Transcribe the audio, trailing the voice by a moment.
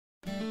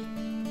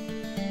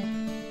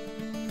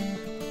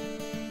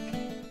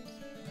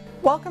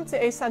Welcome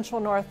to A Central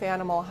North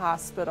Animal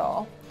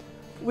Hospital.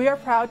 We are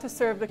proud to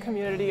serve the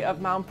community of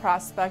Mount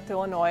Prospect,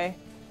 Illinois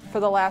for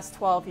the last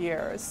 12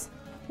 years.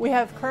 We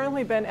have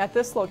currently been at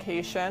this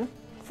location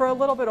for a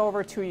little bit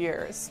over 2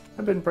 years.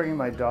 I've been bringing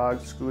my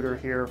dog Scooter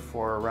here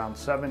for around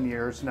 7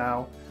 years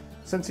now,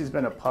 since he's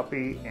been a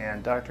puppy,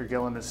 and Dr.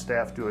 Gill and his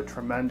staff do a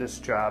tremendous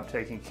job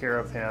taking care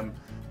of him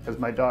because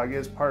my dog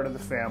is part of the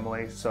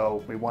family,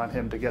 so we want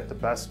him to get the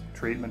best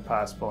treatment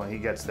possible, and he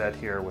gets that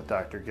here with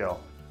Dr. Gill.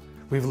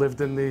 We've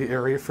lived in the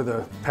area for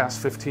the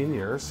past 15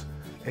 years,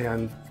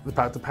 and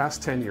about the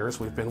past 10 years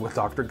we've been with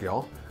Dr.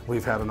 Gill.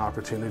 We've had an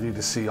opportunity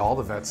to see all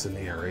the vets in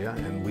the area,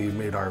 and we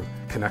made our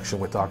connection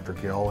with Dr.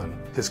 Gill and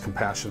his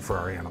compassion for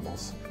our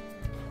animals.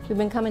 We've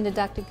been coming to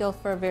Dr. Gill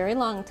for a very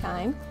long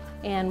time,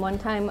 and one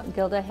time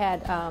Gilda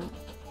had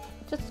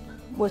just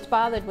was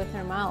bothered with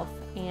her mouth,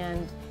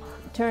 and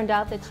it turned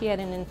out that she had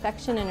an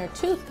infection in her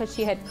tooth because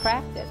she had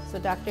cracked it. So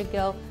Dr.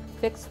 Gill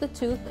fixed the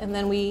tooth, and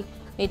then we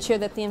made sure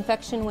that the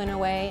infection went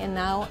away, and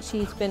now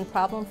she's been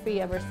problem-free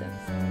ever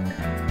since.